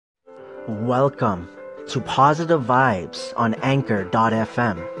Welcome to Positive Vibes on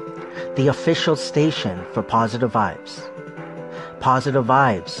Anchor.fm, the official station for Positive Vibes. Positive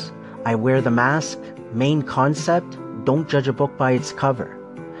Vibes. I wear the mask. Main concept, don't judge a book by its cover.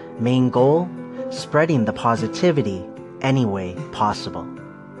 Main goal, spreading the positivity any way possible.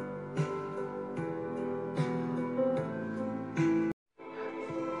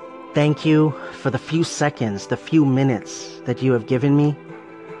 Thank you for the few seconds, the few minutes that you have given me.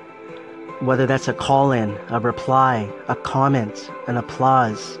 Whether that's a call-in, a reply, a comment, an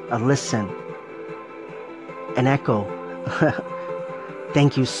applause, a listen, an echo.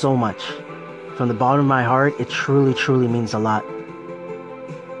 Thank you so much. From the bottom of my heart, it truly, truly means a lot.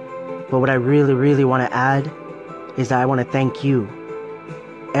 But what I really, really want to add is that I want to thank you,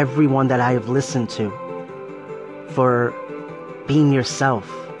 everyone that I have listened to, for being yourself,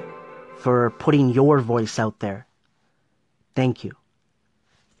 for putting your voice out there. Thank you.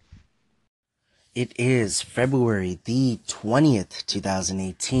 It is February the 20th,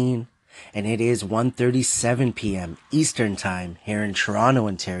 2018, and it is 1:37 p.m. Eastern Time here in Toronto,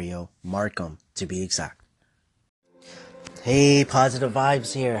 Ontario, Markham, to be exact. Hey, Positive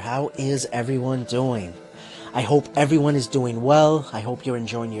Vibes here. How is everyone doing? I hope everyone is doing well. I hope you're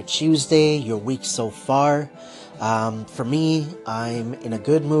enjoying your Tuesday, your week so far. For me, I'm in a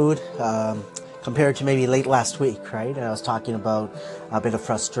good mood compared to maybe late last week, right? And I was talking about a bit of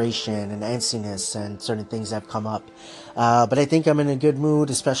frustration and antsiness and certain things that have come up. But I think I'm in a good mood,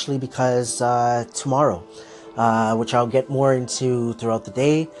 especially because tomorrow, which I'll get more into throughout the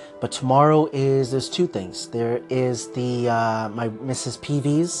day. But tomorrow there's two things. There is my Mrs.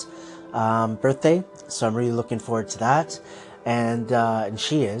 PV's birthday, so I'm really looking forward to that. And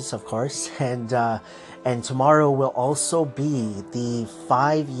she is, of course. And tomorrow will also be the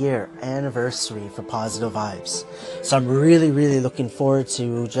 5-year anniversary for Positive Vibes. So I'm really, really looking forward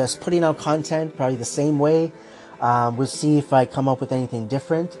to just putting out content, probably the same way. We'll see if I come up with anything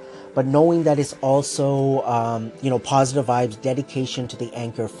different. But knowing that it's also, Positive Vibes dedication to the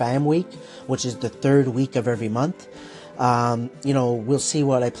Anchor Fam Week, which is the third week of every month. We'll see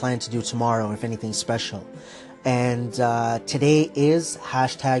what I plan to do tomorrow, if anything special. And today is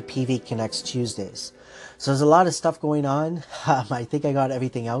hashtag PV Connects Tuesdays. So there's a lot of stuff going on. I think I got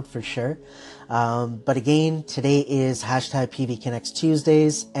everything out for sure. But again, today is hashtag PV Connects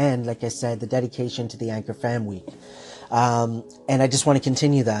Tuesdays. And like I said, the dedication to the Anchor Fam Week. And I just want to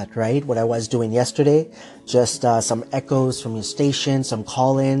continue that, right? What I was doing yesterday, just some echoes from your station, some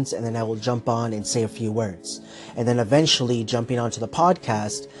call-ins, and then I will jump on and say a few words. And then eventually jumping onto the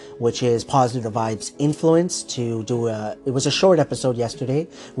podcast, which is Positive Vibes Influence, it was a short episode yesterday.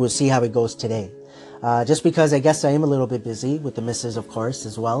 We'll see how it goes today. Just because I guess I am a little bit busy with the missus, of course,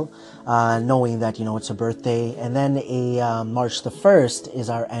 as well, knowing that, it's a birthday. And then March the 1st is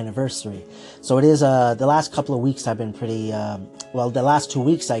our anniversary. So it is, the last couple of weeks I've been pretty, the last 2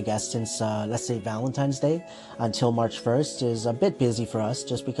 weeks, I guess, since, let's say Valentine's Day until March 1st is a bit busy for us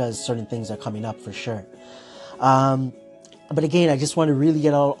just because certain things are coming up for sure. But again, I just want to really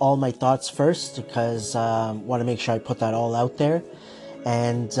get all my thoughts first because I want to make sure I put that all out there.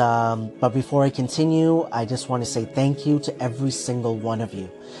 And but before I continue, I just want to say thank you to every single one of you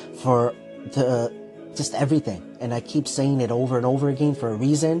for just everything. And I keep saying it over and over again for a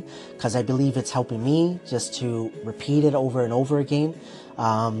reason, because I believe it's helping me just to repeat it over and over again,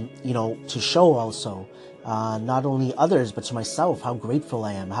 to show also not only others but to myself how grateful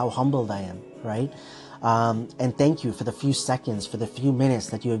I am, how humbled I am, right? And thank you for the few seconds, for the few minutes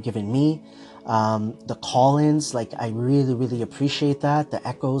that you have given me. The call-ins, I really, really appreciate that. The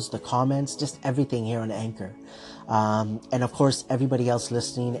echoes, the comments, just everything here on Anchor. And of course, everybody else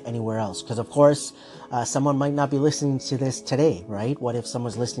listening anywhere else. Because of course, someone might not be listening to this today, right? What if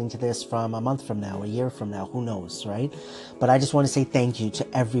someone's listening to this from a month from now, a year from now, who knows, right? But I just want to say thank you to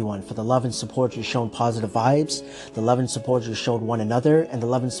everyone for the love and support you shown Positive Vibes, the love and support you showed one another, and the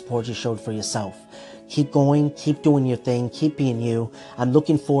love and support you showed for yourself. Keep going, keep doing your thing, keep being you. I'm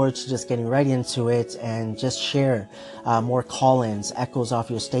looking forward to just getting right into it and just share more call-ins, echoes off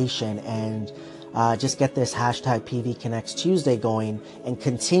your station, and just get this hashtag PV Connects Tuesday going and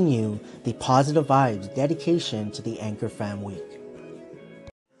continue the Positive Vibes dedication to the Anchor Fam Week.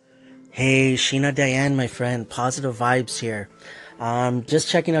 Hey, Sheena Diane, my friend, Positive Vibes here. Just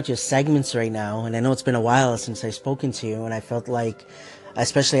checking out your segments right now, and I know it's been a while since I've spoken to you, and I felt like,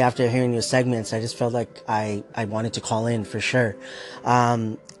 especially after hearing your segments, I just felt like I wanted to call in for sure.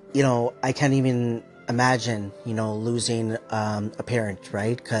 I can't even imagine, losing a parent,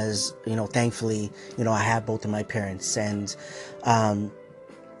 right? Because, thankfully, I have both of my parents, and I'm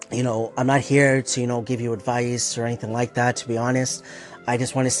not here to, give you advice or anything like that, to be honest. I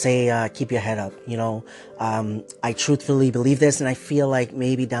just want to say, keep your head up. I truthfully believe this, and I feel like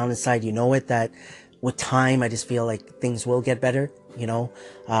maybe down inside that with time, I just feel like things will get better.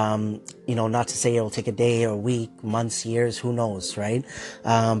 Not to say it'll take a day or a week, months, years, who knows, right?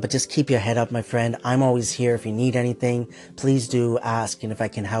 But just keep your head up, my friend. I'm always here. If you need anything, please do ask, and if I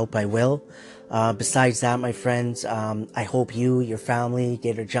can help, I will. Besides that, my friends, I hope you, your family,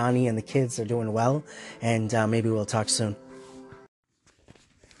 Gator Johnny, and the kids are doing well, and maybe we'll talk soon.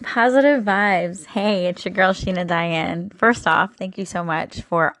 Positive vibes. Hey, it's your girl Sheena Diane. First off, thank you so much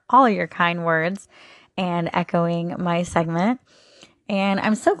for all your kind words and echoing my segment. And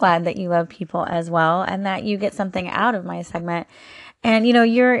I'm so glad that you love people as well and that you get something out of my segment. And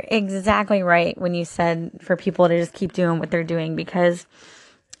you're exactly right when you said for people to just keep doing what they're doing, because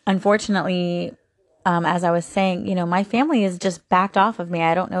unfortunately, as I was saying, my family is just backed off of me.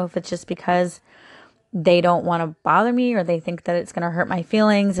 I don't know if it's just because they don't want to bother me or they think that it's going to hurt my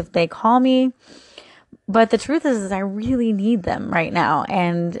feelings if they call me. But the truth is I really need them right now.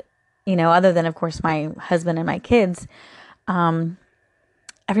 And, other than, of course, my husband and my kids,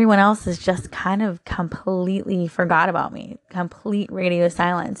 everyone else is just kind of completely forgot about me, complete radio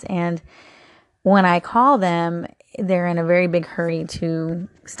silence. And when I call them, they're in a very big hurry to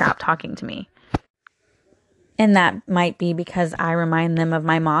stop talking to me. And that might be because I remind them of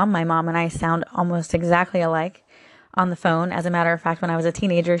my mom. My mom and I sound almost exactly alike on the phone. As a matter of fact, when I was a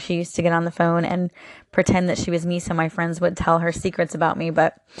teenager, she used to get on the phone and pretend that she was me so my friends would tell her secrets about me,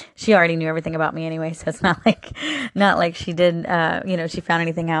 but she already knew everything about me anyway, so it's not like she did, she found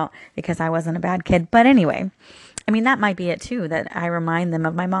anything out because I wasn't a bad kid. But anyway, I mean, that might be it too, that I remind them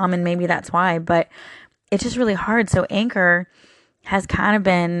of my mom, and maybe that's why, but it's just really hard. So Anchor has kind of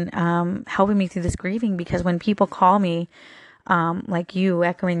been helping me through this grieving, because when people call me, like you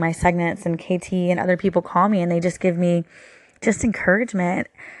echoing my segments, and KT and other people call me and they just give me just encouragement,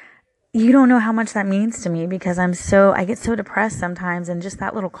 you don't know how much that means to me, because I get so depressed sometimes, and just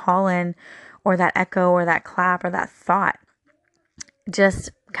that little call in or that echo or that clap or that thought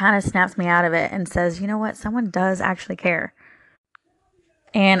just kind of snaps me out of it and says, you know what, someone does actually care.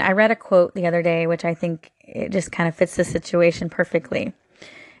 And I read a quote the other day, which I think it just kind of fits the situation perfectly.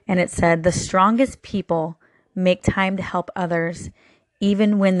 And it said, "The strongest people make time to help others,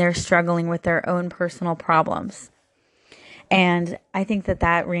 even when they're struggling with their own personal problems." And I think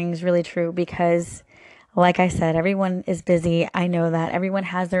that rings really true, because, like I said, everyone is busy. I know that everyone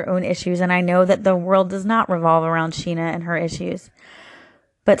has their own issues, and I know that the world does not revolve around Sheena and her issues.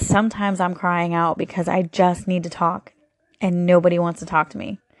 But sometimes I'm crying out because I just need to talk, and nobody wants to talk to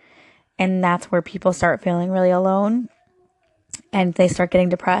me. And that's where people start feeling really alone, and they start getting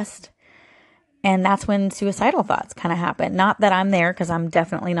depressed. And that's when suicidal thoughts kind of happen. Not that I'm there, because I'm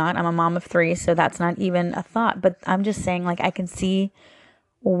definitely not. I'm a mom of 3, so that's not even a thought. But I'm just saying, I can see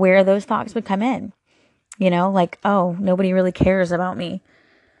where those thoughts would come in. Oh, nobody really cares about me.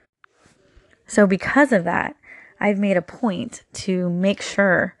 So because of that, I've made a point to make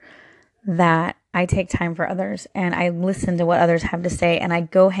sure that I take time for others, and I listen to what others have to say, and I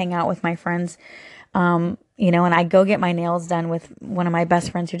go hang out with my friends, and I go get my nails done with one of my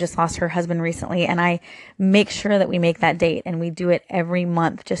best friends who just lost her husband recently, and I make sure that we make that date, and we do it every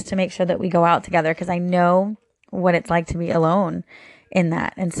month just to make sure that we go out together, because I know what it's like to be alone in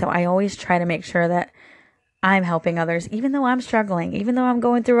that. And so I always try to make sure that I'm helping others, even though I'm struggling, even though I'm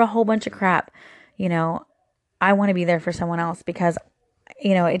going through a whole bunch of crap. I want to be there for someone else, because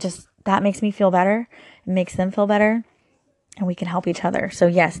that makes me feel better. It makes them feel better, and we can help each other. So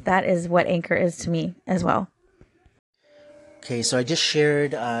yes, that is what Anchor is to me as well. Okay, so I just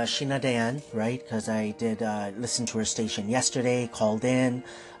shared Sheena Diane, right? Because I did listen to her station yesterday, called in.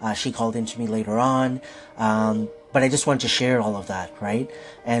 She called in to me later on. But I just wanted to share all of that, right?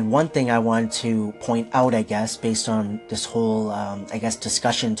 And one thing I want to point out, I guess, based on this whole,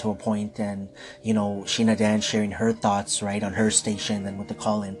 discussion to a point, and, Sheena Diane sharing her thoughts, right, on her station and with the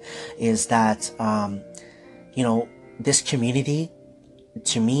call-in, is that, this community,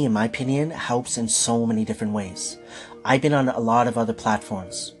 to me, in my opinion, helps in so many different ways. I've been on a lot of other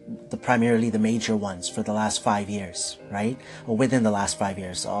platforms, primarily the major ones, for the last 5 years, right? Or within the last 5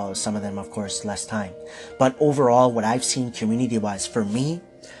 years. Some of them, of course, less time. But overall, what I've seen community-wise for me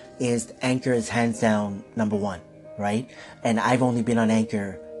is Anchor is hands down number one, right? And I've only been on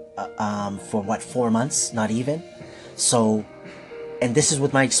Anchor for 4 months, not even. So, and this is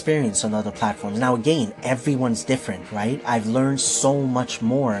with my experience on other platforms. Now again, everyone's different, right? I've learned so much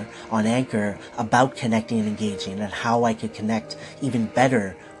more on Anchor about connecting and engaging, and how I could connect even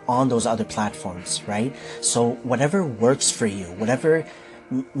better on those other platforms, right? So whatever works for you, whatever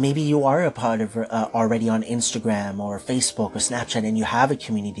maybe you are a part of already on Instagram or Facebook or Snapchat, and you have a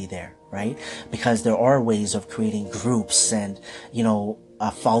community there, right? Because there are ways of creating groups and,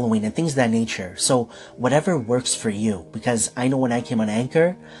 following and things of that nature. So whatever works for you, because I know when I came on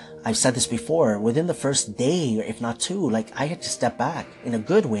Anchor, I've said this before, within the first day, or if not two, like, I had to step back in a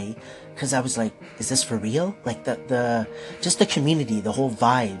good way, because I was like, is this for real? Like, just the community, the whole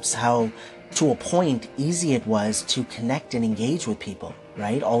vibes, how to a point easy it was to connect and engage with people,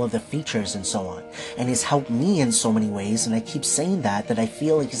 right? All of the features and so on. And it's helped me in so many ways, and I keep saying that I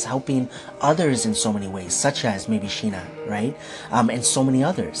feel like it's helping others in so many ways, such as maybe Sheena, right? And so many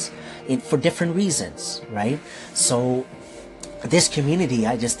others, for different reasons, right? So this community,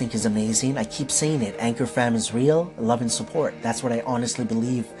 I just think, is amazing. I keep saying it. Anchor fam is real. Love and support. That's what I honestly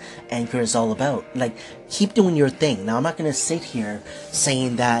believe Anchor is all about. Like, keep doing your thing. Now, I'm not going to sit here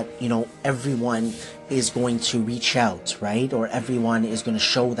saying that, everyone is going to reach out, right? Or everyone is going to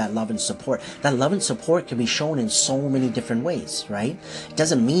show that love and support. That love and support can be shown in so many different ways, right? It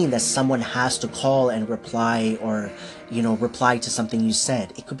doesn't mean that someone has to call and reply or, reply to something you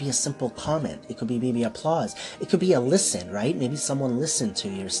said. It could be a simple comment. It could be maybe applause. It could be a listen, right? Maybe someone listened to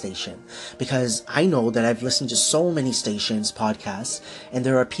your station. Because I know that I've listened to so many stations, podcasts, and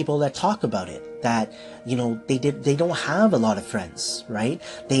there are people that talk about it, that, they don't have a lot of friends, right?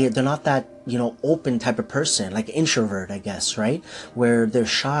 They're not that, open type of person, like introvert, I guess, right? Where they're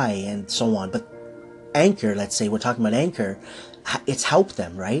shy and so on. But Anchor, let's say we're talking about Anchor, it's helped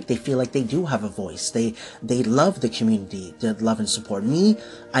them, right? They feel like they do have a voice. They love the community, the love and support. Me,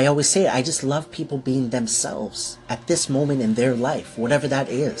 I always say, I just love people being themselves at this moment in their life, whatever that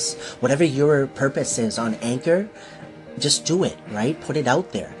is. Whatever your purpose is on Anchor, just do it, right? Put it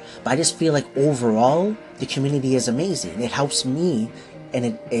out there. But I just feel like overall, the community is amazing. It helps me,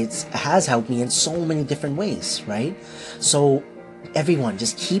 and it has helped me in so many different ways, right? So everyone,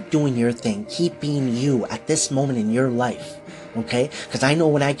 just keep doing your thing. Keep being you at this moment in your life, okay? Because I know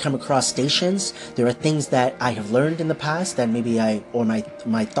when I come across stations, there are things that I have learned in the past that maybe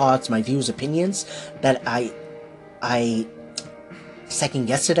my thoughts, my views, opinions, that I second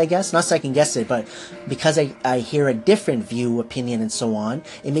guess it, I guess. Not second guess it, but because I hear a different view, opinion, and so on,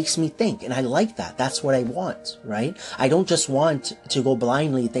 it makes me think, and I like that. That's what I want, right? I don't just want to go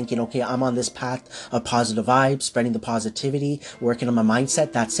blindly thinking, okay, I'm on this path of positive vibes, spreading the positivity, working on my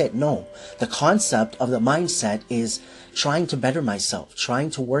mindset, that's it. No. The concept of the mindset is trying to better myself, trying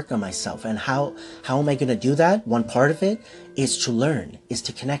to work on myself. And how am I going to do that? One part of it is to learn, is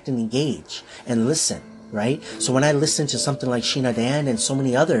to connect and engage and listen. Right? So when I listen to something like Sheena Dan and so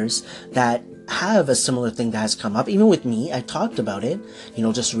many others that have a similar thing that has come up, even with me, I talked about it,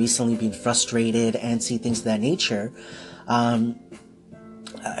 just recently being frustrated, antsy, things of that nature. I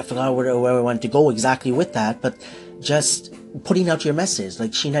forgot where I wanted to go exactly with that, but just putting out your message,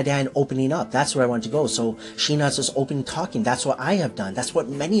 like Sheena Dan opening up, that's where I want to go. So Sheena's just open talking, that's what I have done, that's what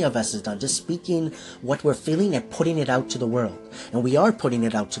many of us have done, just speaking what we're feeling and putting it out to the world. And we are putting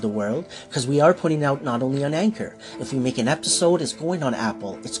it out to the world, because we are putting it out not only on Anchor. If we make an episode, it's going on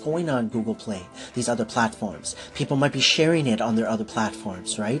Apple, it's going on Google Play, these other platforms. People might be sharing it on their other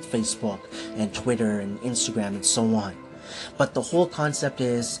platforms, right? Facebook and Twitter and Instagram and so on. But the whole concept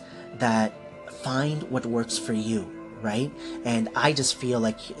is that find what works for you, right? And I just feel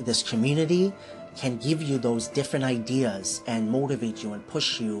like this community can give you those different ideas and motivate you and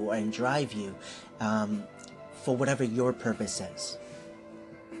push you and drive you for whatever your purpose is.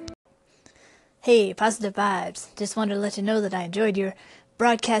 Hey, Positive Vibes. Just wanted to let you know that I enjoyed your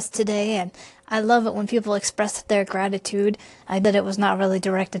broadcast today, and I love it when people express their gratitude. I bet it was not really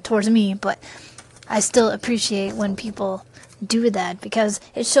directed towards me, but I still appreciate when people do that, because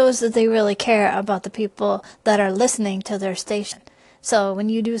it shows that they really care about the people that are listening to their station. So when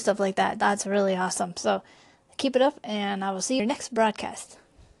you do stuff like that, that's really awesome. So keep it up, and I will see you in your next broadcast.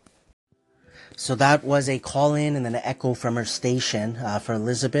 So that was a call in and then an echo from her station for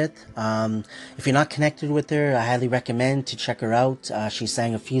Elizabeth. If you're not connected with her, I highly recommend to check her out. She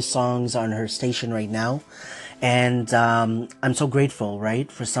sang a few songs on her station right now. And I'm so grateful,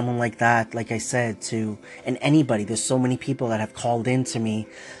 right, for someone like that, like I said, and anybody. There's so many people that have called in to me.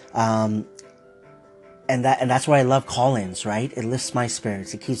 And that's why I love call-ins, right? It lifts my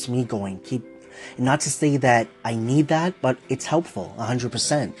spirits. It keeps me going. Not to say that I need that, but it's helpful,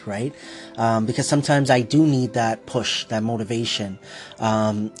 100%, right? Because sometimes I do need that push, that motivation.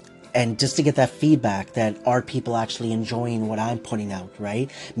 and just to get that feedback that are people actually enjoying what I'm putting out,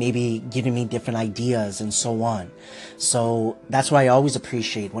 right? Maybe giving me different ideas and so on. So that's why I always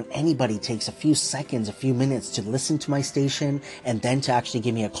appreciate when anybody takes a few seconds, a few minutes to listen to my station and then to actually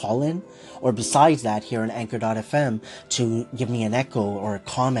give me a call in, or besides that here on Anchor.fm to give me an echo or a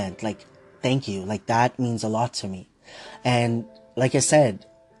comment. Like, thank you. Like, that means a lot to me. And like I said,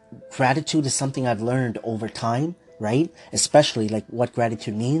 gratitude is something I've learned over time, right? Especially like what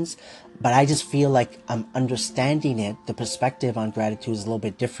gratitude means. But I just feel like I'm understanding it. The perspective on gratitude is a little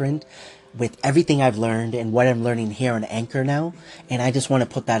bit different with everything I've learned and what I'm learning here on Anchor now. And I just want to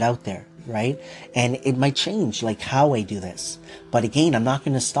put that out there, right? And it might change like how I do this. But again, I'm not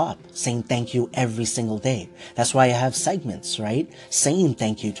going to stop saying thank you every single day. That's why I have segments, right? Saying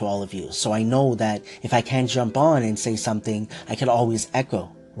thank you to all of you. So I know that if I can't jump on and say something, I can always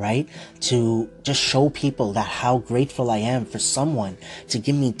echo, right? To just show people that how grateful I am for someone to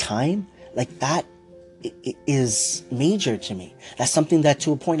give me time. Like that is major to me. That's something that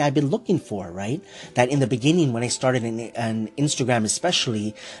to a point I've been looking for, right? That in the beginning when I started on Instagram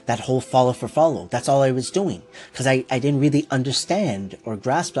especially, that whole follow for follow, that's all I was doing. Because I didn't really understand or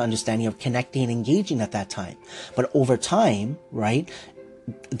grasp the understanding of connecting and engaging at that time. But over time, right,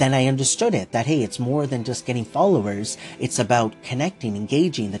 then I understood it, that, hey, it's more than just getting followers. It's about connecting,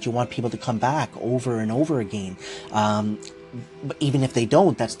 engaging, that you want people to come back over and over again. But even if they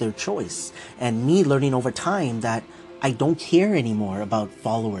don't, that's their choice. And me learning over time that I don't care anymore about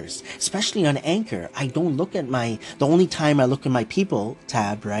followers, especially on Anchor. I don't look at the only time I look at my people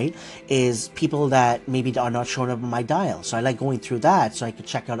tab, right, is people that maybe are not showing up on my dial. So I like going through that so I could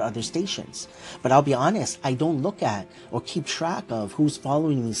check out other stations. But I'll be honest, I don't look at or keep track of who's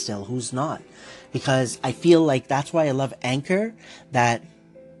following me still, who's not. Because I feel like that's why I love Anchor, that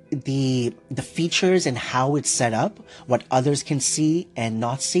the features and how it's set up, what others can see and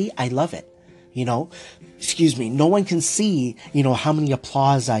not see, I love it. Excuse me, no one can see, how many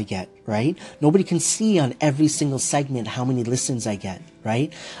applause I get, right? Nobody can see on every single segment how many listens I get,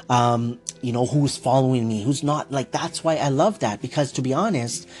 right? Who's following me, who's not. Like, that's why I love that, because to be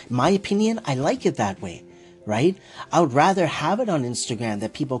honest, in my opinion, I like it that way, right? I would rather have it on Instagram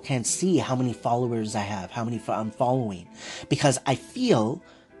that people can't see how many followers I have, how many I'm following, because I feel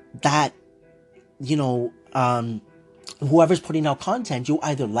that, whoever's putting out content, you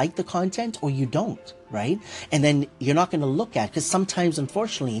either like the content or you don't, right? And then you're not going to look at, because sometimes,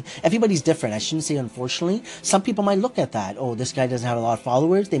 unfortunately, everybody's different. I shouldn't say unfortunately. Some people might look at that. Oh, this guy doesn't have a lot of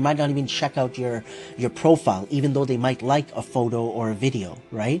followers. They might not even check out your profile, even though they might like a photo or a video,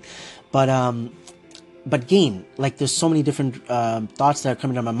 right? But again, like, there's so many different thoughts that are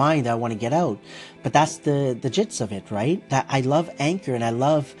coming to my mind that I want to get out. But that's the gist of it, right? That I love Anchor and I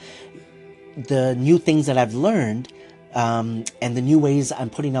love the new things that I've learned, and the new ways I'm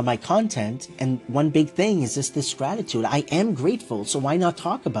putting on my content. And one big thing is just this gratitude. I am grateful, so why not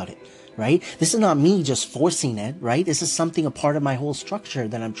talk about it, right? This is not me just forcing it, right? This is something, a part of my whole structure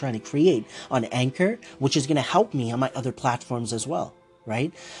that I'm trying to create on Anchor, which is going to help me on my other platforms as well,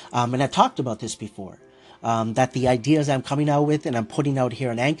 right? And I talked about this before. That the ideas I'm coming out with and I'm putting out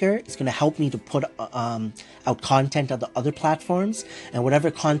here on Anchor is going to help me to put out content on the other platforms, and whatever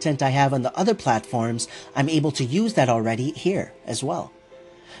content I have on the other platforms, I'm able to use that already here as well.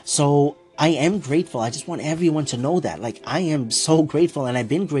 So I am grateful. I just want everyone to know that. Like, I am so grateful, and I've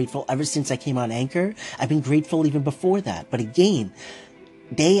been grateful ever since I came on Anchor. I've been grateful even before that. But again,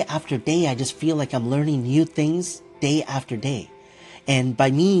 day after day, I just feel like I'm learning new things day after day. And by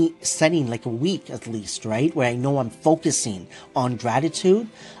me setting like a week at least, right, where I know I'm focusing on gratitude,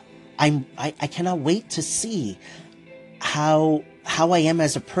 I cannot wait to see how I am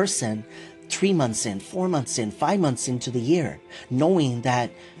as a person 3 months in, 4 months in, 5 months into the year, knowing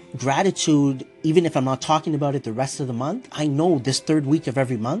that gratitude, even if I'm not talking about it the rest of the month, I know this third week of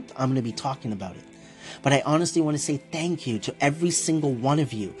every month, I'm going to be talking about it. But I honestly want to say thank you to every single one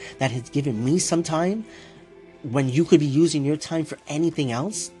of you that has given me some time when you could be using your time for anything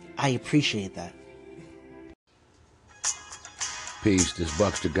else. I appreciate that. Peace, this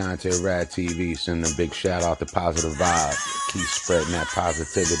Bucks Gigante Rad TV. Sending a big shout out to Positive Vibes. Keep spreading that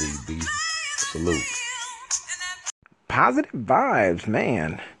positivity, B. Salute. Positive Vibes,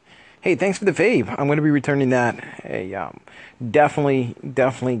 man. Hey, thanks for the fave. I'm going to be returning that. Hey, definitely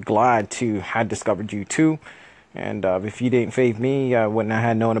glad to have discovered you too. And if you didn't fave me, I wouldn't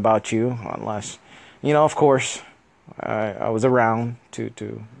have known about you unless, of course, I was around to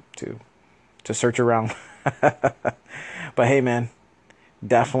search around. But hey, man,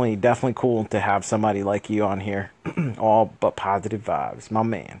 definitely cool to have somebody like you on here. All but positive vibes, my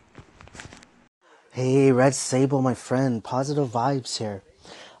man. Hey, Red Sable, my friend. Positive vibes here.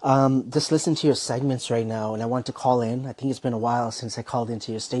 Just listen to your segments right now, and I want to call in. I think it's been a while since I called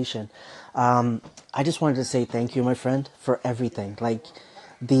into your station. I just wanted to say thank you, my friend, for everything. Like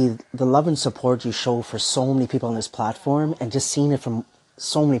the love and support you show for so many people on this platform, and just seeing it from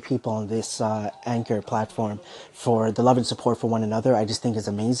so many people on this Anchor platform, for the love and support for one another, I just think is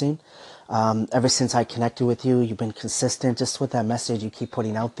amazing. Ever since I connected with you, you've been consistent just with that message you keep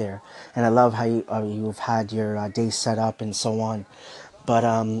putting out there. And I love how you've had your day set up and so on. But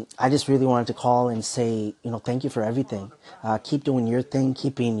I just really wanted to call and say, thank you for everything. Keep doing your thing,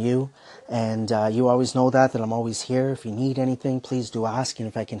 keep being you. And you always know that I'm always here. If you need anything, please do ask. And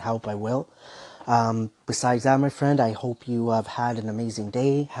if I can help, I will. Besides that, my friend, I hope you have had an amazing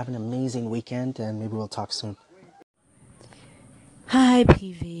day, have an amazing weekend, and maybe we'll talk soon. Hi,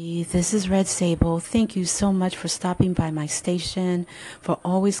 PV. This is Red Sable. Thank you so much for stopping by my station, for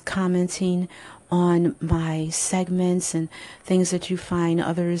always commenting on my segments and things that you find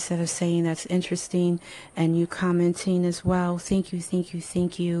others that are saying that's interesting, and you commenting as well. Thank you, thank you,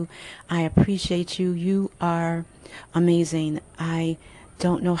 thank you. I appreciate you. You are amazing. I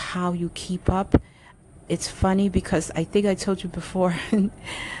don't know how you keep up. It's funny because I think I told you before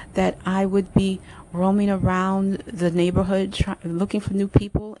that I would be roaming around the neighborhood looking for new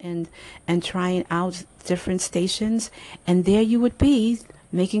people and trying out different stations, and there you would be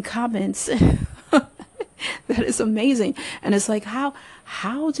making comments. That is amazing. And it's like,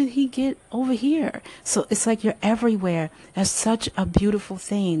 how did he get over here? So it's like you're everywhere. That's such a beautiful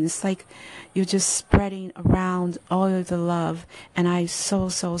thing. It's like you're just spreading around all of the love. And I so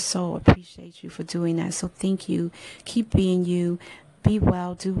appreciate you for doing that. So thank you. Keep being you. Be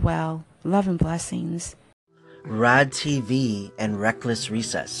well, do well. Love and blessings. Rad TV and Reckless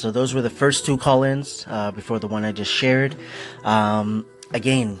Recess. So those were the first two call-ins before the one I just shared.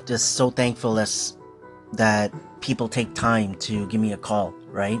 Again, just so thankful that people take time to give me a call,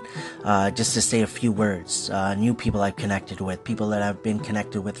 right? Just to say a few words. New people I've connected with, people that I've been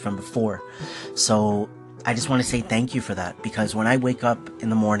connected with from before. So I just want to say thank you for that, because when I wake up in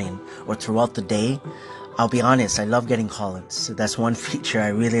the morning or throughout the day, I'll be honest, I love getting call-ins. So that's one feature I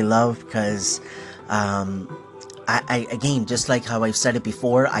really love, because I again, just like how I've said it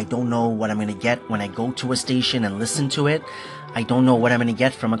before, I don't know what I'm going to get when I go to a station and listen to it. I don't know what I'm going to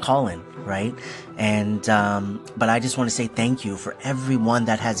get from a call-in, right? And, but I just want to say thank you for everyone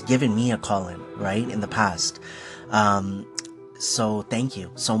that has given me a call-in, right, in the past. So thank you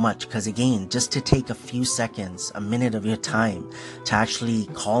so much, because again, just to take a few seconds, a minute of your time to actually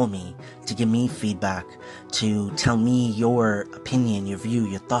call me, to give me feedback, to tell me your opinion, your view,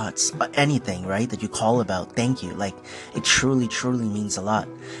 your thoughts, anything, right, that you call about. Thank you. Like, it truly means a lot.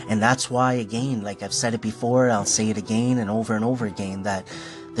 And that's why, again, like I've said it before, I'll say it again and over again, that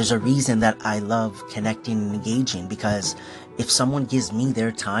there's a reason that I love connecting and engaging, because if someone gives me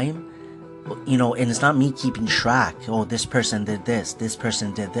their time, and it's not me keeping track. Oh, this person did this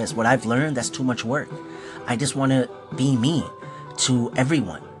person did this. What I've learned, that's too much work. I just want to be me to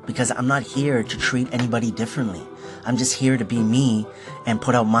everyone, because I'm not here to treat anybody differently. I'm just here to be me and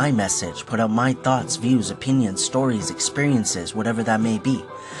put out my message, put out my thoughts, views, opinions, stories, experiences, whatever that may be.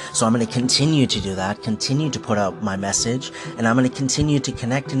 So I'm going to continue to do that, continue to put out my message, and I'm going to continue to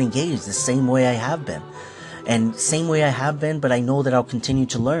connect and engage the same way I have been. And same way I have been, but I know that I'll continue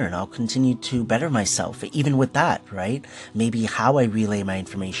to learn. I'll continue to better myself, even with that, right? Maybe how I relay my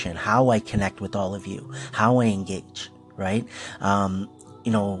information, how I connect with all of you, how I engage, right?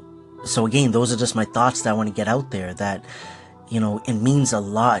 So again, those are just my thoughts that I want to get out there, that, it means a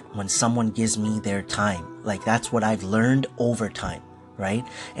lot when someone gives me their time. Like, that's what I've learned over time, right?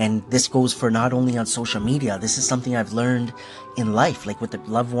 And this goes for not only on social media. This is something I've learned in life, like with the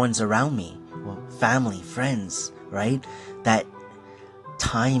loved ones around me. Well, family, friends, right? That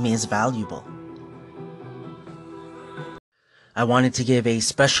time is valuable. I wanted to give a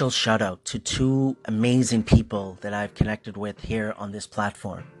special shout out to two amazing people that I've connected with here on this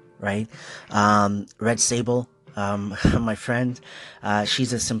platform, right? Red Sable, my friend,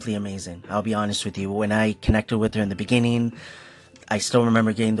 she's just simply amazing. I'll be honest with you. When I connected with her in the beginning, I still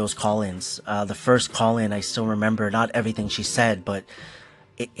remember getting those call-ins. The first call-in, I still remember not everything she said, but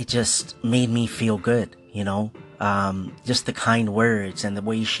it just made me feel good, just the kind words and the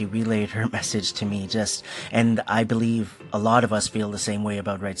way she relayed her message to me, and I believe a lot of us feel the same way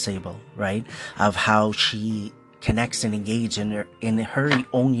about Red Sable, right? Of how she connects and engages in her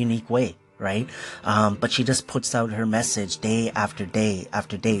own unique way, right? But she just puts out her message day after day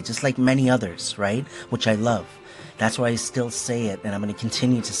after day, just like many others, right? Which I love. That's why I still say it, and I'm going to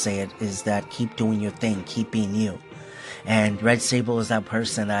continue to say it, is that keep doing your thing, keep being you. And Red Sable is that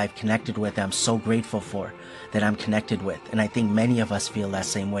person that I've connected with, that I'm so grateful for, that I'm connected with. And I think many of us feel that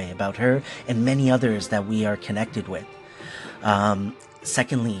same way about her and many others that we are connected with.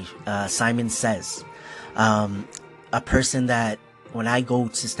 Secondly, Simon Says, a person that when I go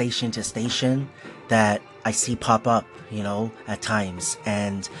to station that I see pop up, at times,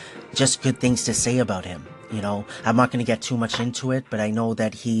 and just good things to say about him. I'm not going to get too much into it, but I know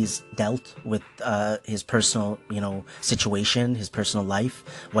that he's dealt with his personal, situation, his personal life,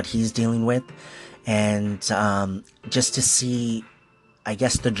 what he's dealing with. And just to see, I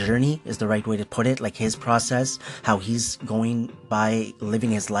guess the journey is the right way to put it, like his process, how he's going by living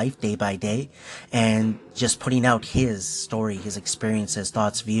his life day by day, and just putting out his story, his experiences,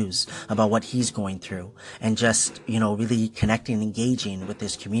 thoughts, views about what he's going through, and just, really connecting and engaging with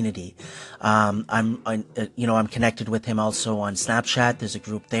this community. I'm connected with him also on Snapchat. There's a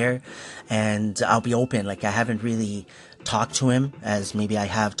group there, and I'll be open. Like, I haven't really talk to him as maybe I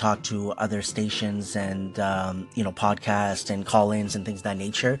have talked to other stations and, podcasts and call-ins and things of that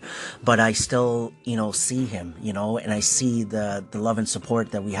nature. But I still, see him, and I see the love and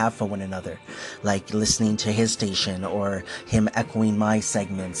support that we have for one another, like listening to his station or him echoing my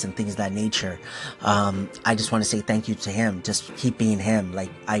segments and things of that nature. I just want to say thank you to him. Just keep being him.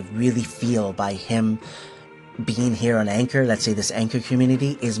 Like, I really feel by him being here on Anchor, let's say this Anchor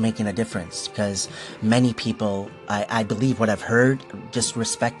community is making a difference, because many people, I believe what I've heard, just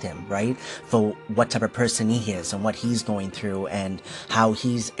respect him, right? For what type of person he is and what he's going through and how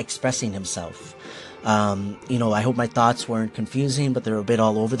he's expressing himself. I hope my thoughts weren't confusing, but they're a bit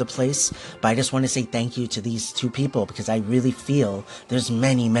all over the place. But I just want to say thank you to these two people, because I really feel there's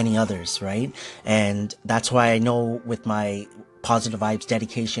many, many others, right? And that's why I know with my Positive Vibes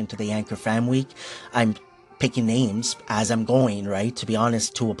dedication to the Anchor Fam Week, I'm picking names as I'm going, right? To be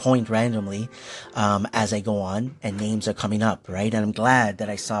honest, to a point randomly, as I go on, and names are coming up, right? And I'm glad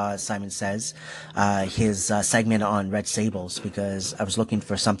that I saw Simon Says, his segment on Red Sables, because I was looking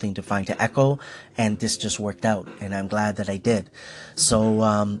for something to find to echo, and this just worked out, and I'm glad that I did.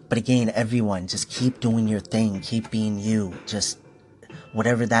 So, but again, everyone, just keep doing your thing, keep being you, just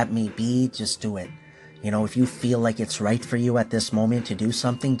whatever that may be, just do it. If you feel like it's right for you at this moment to do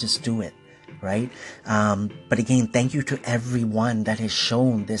something, just do it. Right? But again, thank you to everyone that has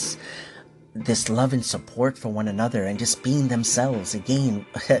shown this love and support for one another and just being themselves. Again,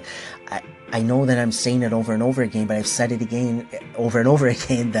 I know that I'm saying it over and over again, but I've said it again, over and over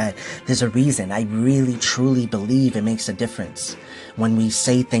again, that there's a reason. I really, truly believe it makes a difference when we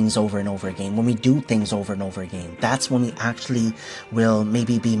say things over and over again, when we do things over and over again. That's when we actually will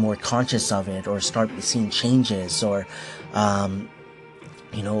maybe be more conscious of it, or start seeing changes, or,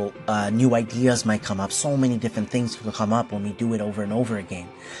 new ideas might come up. So many different things can come up when we do it over and over again.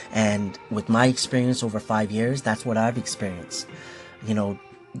 And with my experience over 5 years, that's what I've experienced.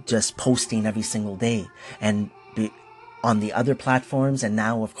 Just posting every single day, and on the other platforms. And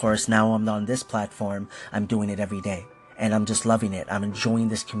now, of course, now I'm on this platform, I'm doing it every day. And I'm just loving it. I'm enjoying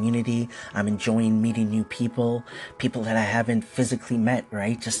this community. I'm enjoying meeting new people that I haven't physically met,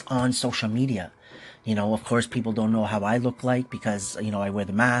 right? Just on social media. Of course, people don't know how I look like, because, I wear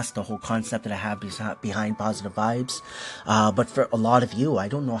the mask, the whole concept that I have behind Positive Vibes. But for a lot of you, I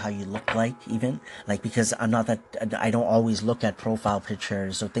don't know how you look like, even, because I don't always look at profile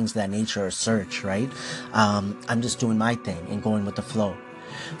pictures or things of that nature, or search, right? I'm just doing my thing and going with the flow.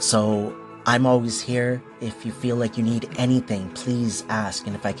 So I'm always here. If you feel like you need anything, please ask.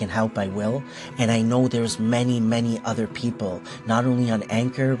 And if I can help, I will. And I know there's many, many other people, not only on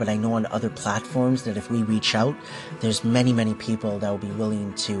Anchor, but I know on other platforms, that if we reach out, there's many, many people that will be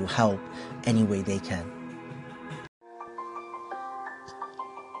willing to help any way they can.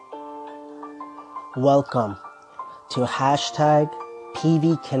 Welcome to hashtag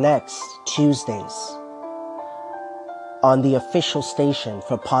PV Connects Tuesdays, on the official station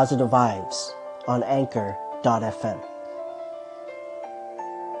for Positive Vibes on Anchor.fm.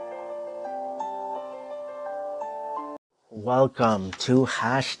 Welcome to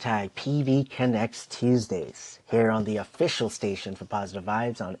hashtag PV Connects Tuesdays, here on the official station for Positive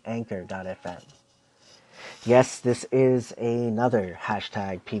Vibes on Anchor.fm. Yes, this is another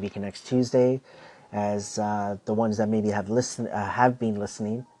hashtag PV Connects Tuesday, as the ones that maybe have been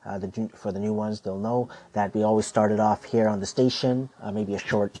listening, for the new ones, they'll know that we always started off here on the station, maybe a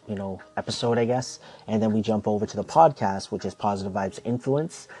short, episode, I guess, and then we jump over to the podcast, which is Positive Vibes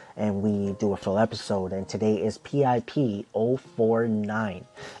Influence, and we do a full episode. And today is PIP 049,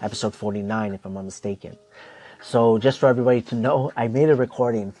 episode 49, if I'm not mistaken. So just for everybody to know, I made a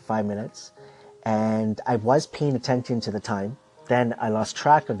recording for 5 minutes, and I was paying attention to the time. Then I lost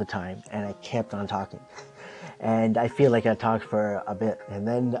track of the time, and I kept on talking. and I feel like I talked for a bit, and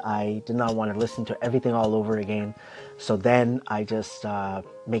then I did not want to listen to everything all over again. So then I just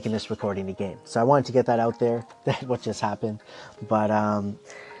making this recording again. So I wanted to get that out there, that what just happened. But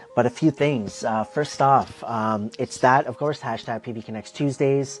a few things. First off, it's that, of course, hashtag PV Connects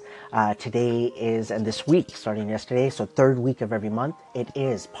Tuesdays. Today is, and this week, starting yesterday, so third week of every month, it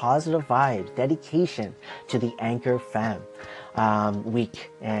is Positive Vibes, dedication to the Anchor fam week.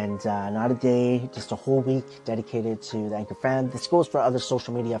 And not a day, just a whole week dedicated to the Anchor fam. This goes for other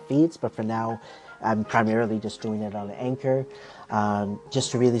social media feeds, but for now, I'm primarily just doing it on Anchor, just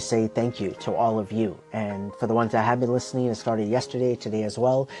to really say thank you to all of you. And for the ones that have been listening, it started yesterday, today as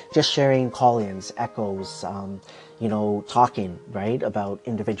well, just sharing call-ins, echoes, talking, right, about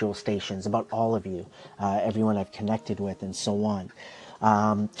individual stations, about all of you, everyone I've connected with, and so on.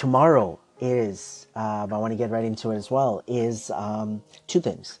 Tomorrow is, I want to get right into it as well, is two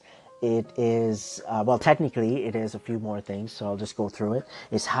things. It is, technically it is a few more things, so I'll just go through it.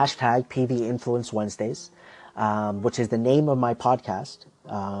 It's hashtag PV Influence Wednesdays, which is the name of my podcast,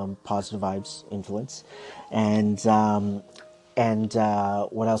 Positive Vibes Influence. And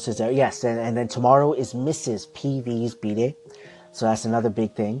what else is there? Yes, and then tomorrow is Mrs. PV's B-Day, so that's another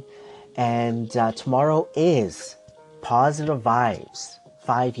big thing. And tomorrow is Positive Vibes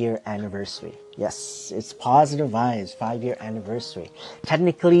 5-year anniversary. Yes, it's Positive Vibes 5-year anniversary.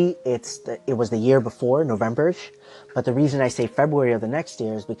 Technically, it was the year before, November-ish, but the reason I say February of the next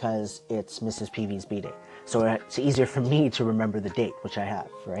year is because it's Mrs. PV's B-Day. So it's easier for me to remember the date, which I have,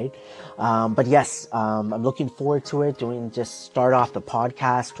 right? But yes, I'm looking forward to it, just start off the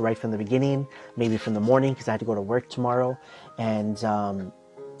podcast right from the beginning, maybe from the morning, because I had to go to work tomorrow, and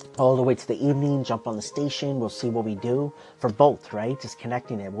all the way to the evening, jump on the station. We'll see what we do for both, right? Just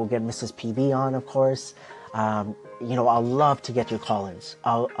connecting it. We'll get Mrs. PV on, of course. I'll love to get your call-ins.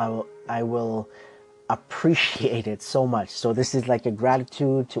 I will appreciate it so much. So this is like a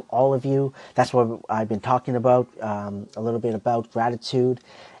gratitude to all of you. That's what I've been talking about, a little bit about gratitude.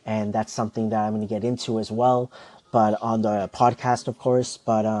 And that's something that I'm going to get into as well. But on the podcast, of course,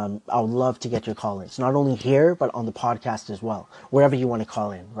 but I would love to get your call-ins, not only here, but on the podcast as well, wherever you want to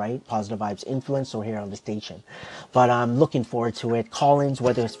call in, right? Positive Vibes Influence or here on the station. But I'm looking forward to it. Call-ins,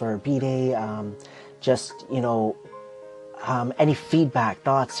 whether it's for a B-Day, any feedback,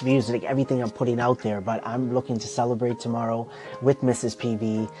 thoughts, views, like everything I'm putting out there. But I'm looking to celebrate tomorrow with Mrs.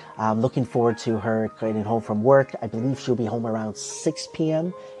 PV. I'm looking forward to her getting home from work. I believe she'll be home around 6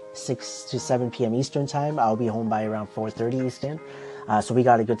 p.m., 6 to 7 p.m. Eastern time. I'll be home by around 4:30 Eastern. So we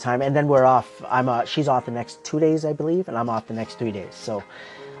got a good time. And then we're off. She's off the next 2 days, I believe, and I'm off the next 3 days. So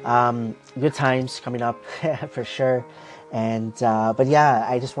good times coming up for sure. And but yeah,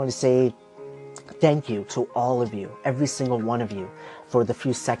 I just want to say thank you to all of you, every single one of you, for the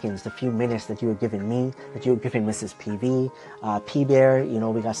few seconds, the few minutes that you were giving me, that you were giving Mrs. PV, P-Bear.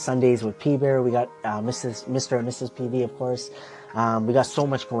 We got Sundays with P-Bear. We got Mr. and Mrs. PV, of course. We got so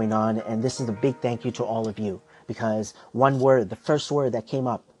much going on, and this is a big thank you to all of you, because one word, the first word that came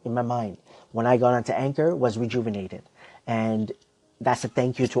up in my mind when I got onto Anchor was rejuvenated. And that's a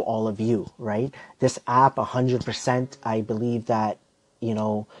thank you to all of you, right? This app, 100%, I believe that,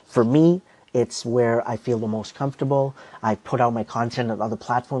 for me, it's where I feel the most comfortable. I put out my content on other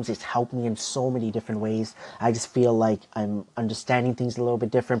platforms. It's helped me in so many different ways. I just feel like I'm understanding things a little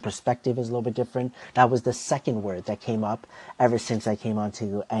bit different. Perspective is a little bit different. That was the second word that came up ever since I came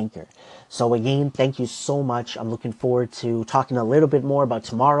onto Anchor. So again, thank you so much. I'm looking forward to talking a little bit more about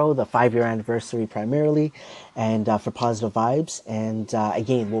tomorrow, the 5-year anniversary primarily, and for Positive Vibes. And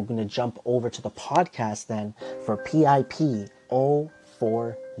again, we're going to jump over to the podcast then for PIP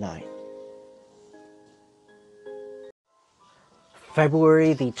 049.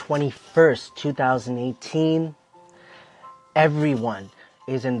 February the 21st, 2018, everyone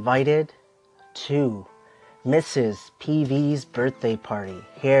is invited to Mrs. PV's birthday party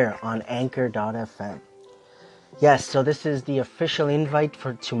here on Anchor.fm. Yes, so this is the official invite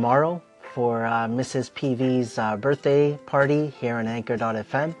for tomorrow for Mrs. PV's birthday party here on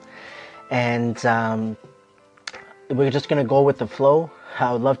Anchor.fm. And we're just going to go with the flow.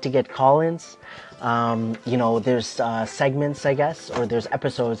 I would love to get call-ins. There's segments, I guess, or there's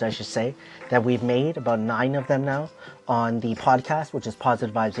episodes, I should say, that we've made, about 9 of them now, on the podcast, which is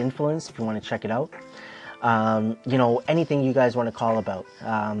Positive Vibes Influence, if you want to check it out. Anything you guys want to call about.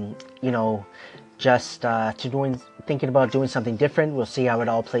 Thinking about doing something different. We'll see how it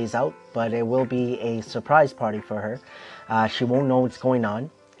all plays out, but it will be a surprise party for her. She won't know what's going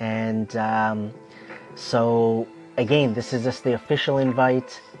on. And so, again, this is just the official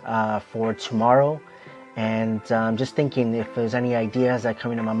invite for tomorrow. And just thinking if there's any ideas that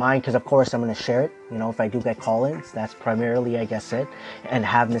come into my mind, because of course I'm going to share it. You know, if I do get call-ins, that's primarily, I guess, it. And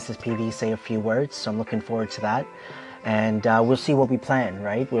have Mrs. PV say a few words. So I'm looking forward to that. And we'll see what we plan,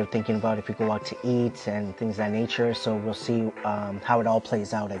 right? We're thinking about if we go out to eat and things of that nature. So we'll see how it all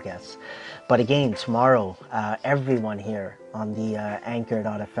plays out, I guess. But again, tomorrow, everyone here on the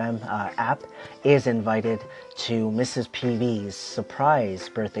Anchor.fm app is invited to Mrs. PV's surprise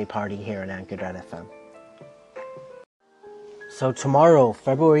birthday party here on Anchor.fm. So tomorrow,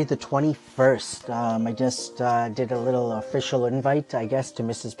 February the 21st, I just did a little official invite, I guess, to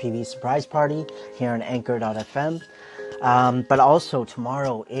Mrs. PV's surprise party here on Anchor.fm. But also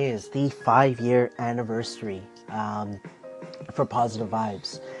tomorrow is the 5-year anniversary for Positive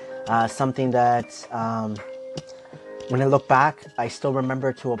Vibes. Something that when I look back, I still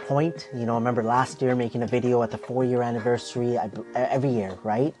remember to a point. You know, I remember last year making a video at the 4-year anniversary every year,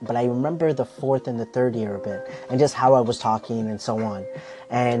 right? But I remember the 4th and the 3rd year a bit, and just how I was talking and so on.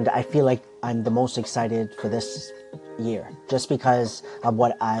 And I feel like I'm the most excited for this year, just because of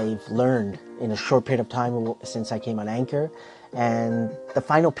what I've learned in a short period of time since I came on Anchor. And the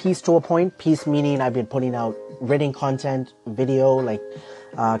final piece to a point, piece meaning I've been putting out written content, video, like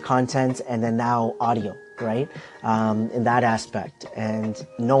content, and then now audio, right? In that aspect. And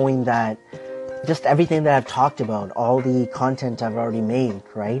knowing that just everything that I've talked about, all the content I've already made,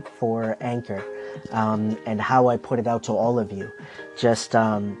 right, for Anchor, and how I put it out to all of you, just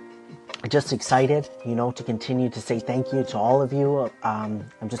excited, you know, to continue to say thank you to all of you. I'm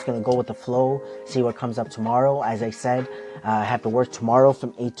just going to go with the flow, see what comes up tomorrow. As I said, I have to work tomorrow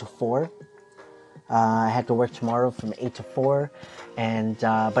from 8 to 4. I had to work tomorrow from 8 to 4, and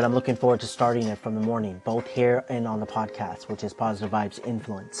but I'm looking forward to starting it from the morning, both here and on the podcast, which is Positive Vibes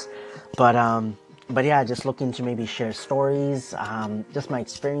Influence. But yeah, just looking to maybe share stories, just my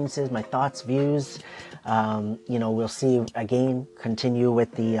experiences, my thoughts, views. You know, we'll see again, continue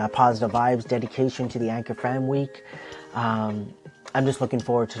with the Positive Vibes dedication to the Anchor Fan Week. I'm just looking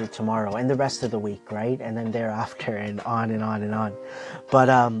forward to tomorrow and the rest of the week, right? And then thereafter, and on and on and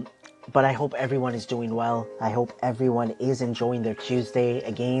on. But I hope everyone is doing well. I hope everyone is enjoying their Tuesday.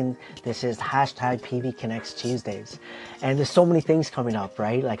 Again, this is hashtag PV Connects Tuesdays. And there's so many things coming up,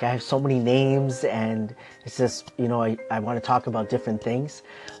 right? Like I have so many names, and it's just, you know, I want to talk about different things.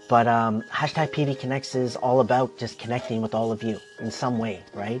 But hashtag PV Connects is all about just connecting with all of you in some way,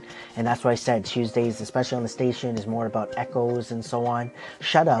 right? And that's why I said Tuesdays, especially on the station, is more about echoes and so on.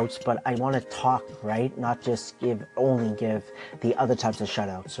 Shout-outs, but I want to talk, right? Not just only give the other types of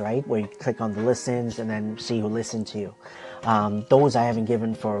shout-outs, right? Where you click on the listens and then see who listened to you. Those I haven't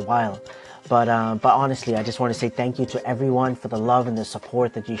given for a while. But honestly, I just want to say thank you to everyone for the love and the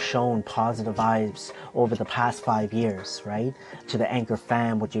support that you've shown Positive Vibes over the past 5 years, right? To the Anchor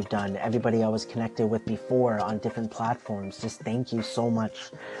fam, what you've done. Everybody I was connected with before on different platforms, just thank you so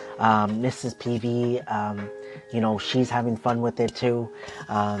much. Mrs. PV, you know, she's having fun with it too.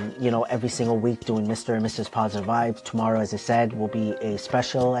 You know, every single week doing Mr. and Mrs. Positive Vibes. Tomorrow, as I said, will be a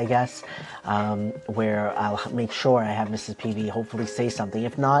special, I guess, where I'll make sure I have Mrs. PV hopefully say something.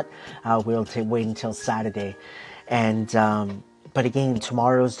 If not, we'll wait until Saturday. And but again,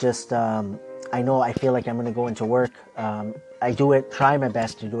 tomorrow's just I know I feel like I'm going to go into work. I try my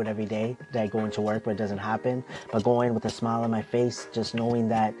best to do it every day that I go into work, but it doesn't happen. But go in with a smile on my face, just knowing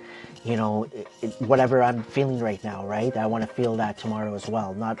that, you know, whatever I'm feeling right now, right? I want to feel that tomorrow as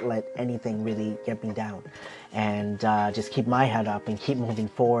well. Not let anything really get me down. And just keep my head up and keep moving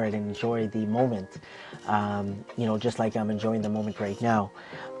forward and enjoy the moment. You know, just like I'm enjoying the moment right now.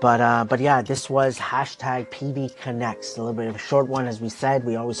 But yeah, this was hashtag PV Connects. A little bit of a short one, as we said.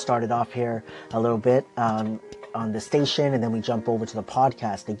 We always started off here a little bit on the station, and then we jump over to the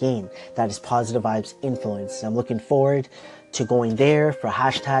podcast again. That is Positive Vibes Influence. I'm looking forward to going there for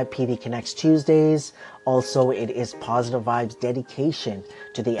hashtag PV Connects Tuesdays. Also, it is Positive Vibes dedication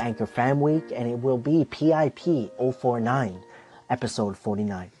to the Anchor Fan Week, and it will be PIP 049, episode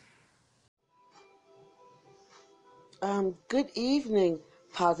 49. Good evening,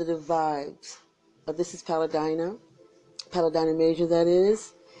 Positive Vibes. This is Paladina Major, that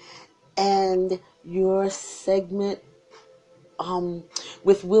is, and your segment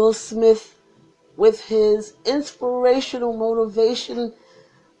with Will Smith, with his inspirational motivation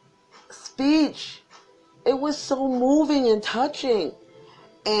speech. It was so moving and touching.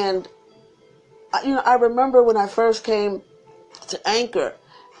 And you know, I remember when I first came to Anchor,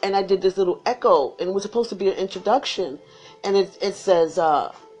 and I did this little echo, and it was supposed to be an introduction, and it says,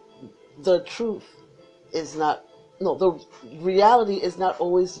 the truth is not, no, the reality is not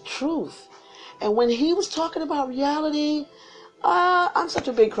always the truth. And when he was talking about reality, I'm such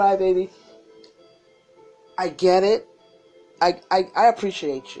a big crybaby. I get it. I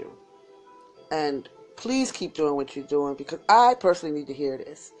appreciate you. And please keep doing what you're doing because I personally need to hear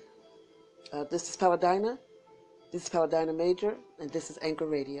this. This is Paladina. This is Paladina Major, and this is Anchor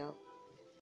Radio.